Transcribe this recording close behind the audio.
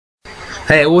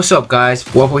Hey, what's up guys?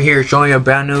 Waffle here showing you a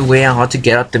brand new way on how to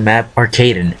get up the map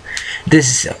Arkadan.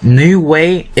 This new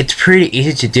way, it's pretty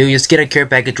easy to do. Just get a care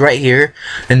package right here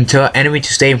and tell an enemy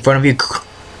to stay in front of you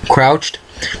crouched.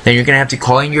 Then you're gonna have to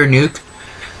call in your nuke.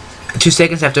 2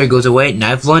 seconds after it goes away,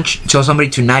 knife launch, tell somebody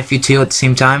to knife you too at the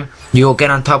same time. You'll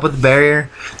get on top of the barrier.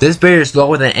 This barrier is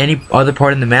lower than any other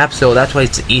part in the map, so that's why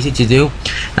it's easy to do.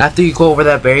 After you go over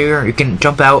that barrier, you can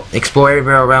jump out, explore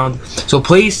everywhere around. So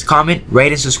please comment,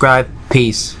 rate, and subscribe.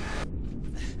 Peace.